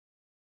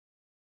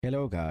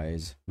Hello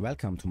guys,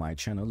 welcome to my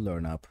channel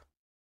Learn Up.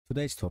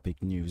 Today's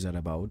topic news are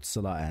about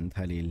Sıla and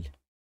Halil.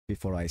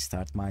 Before I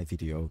start my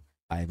video,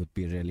 I would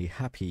be really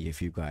happy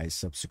if you guys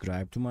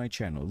subscribe to my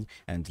channel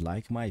and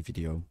like my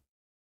video.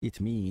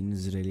 It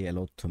means really a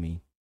lot to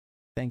me.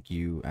 Thank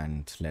you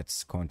and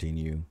let's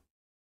continue.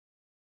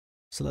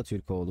 Sıla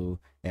Türkoğlu,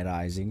 a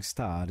rising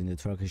star in the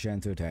Turkish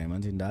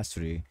entertainment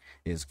industry,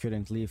 is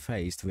currently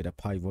faced with a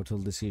pivotal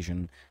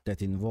decision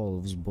that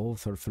involves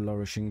both her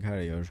flourishing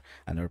career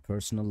and her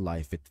personal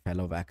life with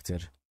fellow actor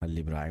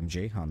Halil İbrahim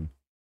Ceyhan.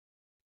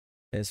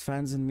 As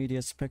fans and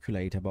media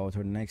speculate about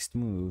her next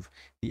move,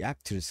 the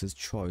actress's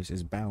choice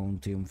is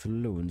bound to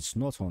influence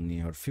not only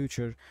her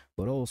future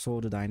but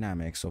also the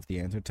dynamics of the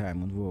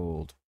entertainment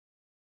world.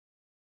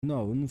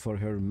 Known for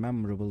her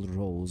memorable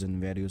roles in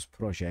various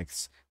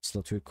projects,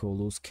 Sıla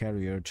Türkoğlu's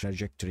career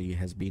trajectory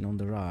has been on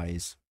the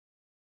rise.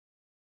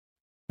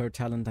 Her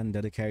talent and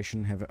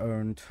dedication have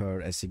earned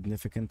her a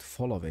significant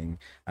following,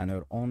 and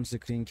her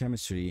on-screen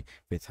chemistry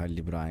with Halil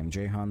İbrahim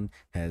Ceyhan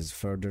has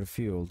further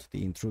fueled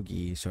the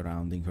intrigue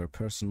surrounding her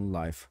personal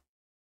life.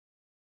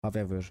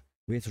 However,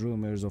 with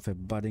rumors of a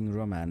budding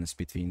romance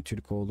between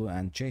Türkoğlu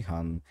and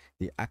Ceyhan,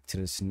 the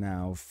actress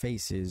now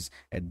faces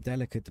a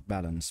delicate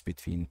balance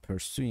between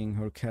pursuing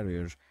her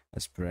career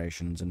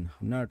aspirations and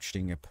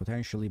nurturing a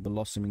potentially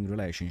blossoming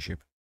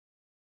relationship.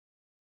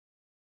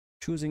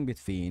 Choosing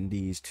between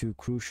these two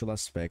crucial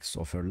aspects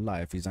of her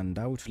life is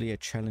undoubtedly a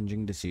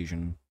challenging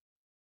decision.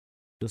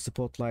 The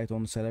spotlight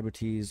on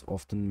celebrities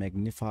often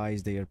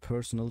magnifies their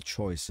personal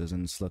choices,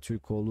 and Sıla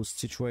Türkoğlu's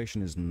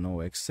situation is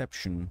no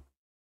exception.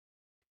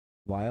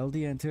 While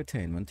the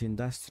entertainment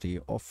industry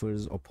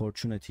offers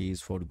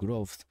opportunities for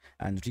growth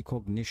and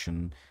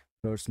recognition,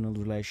 personal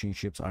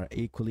relationships are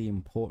equally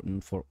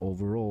important for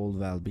overall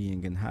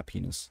well-being and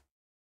happiness.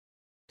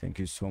 Thank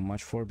you so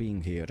much for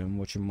being here and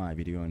watching my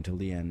video until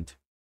the end.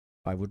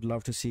 I would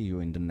love to see you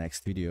in the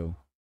next video.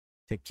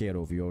 Take care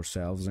of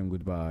yourselves and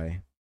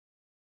goodbye.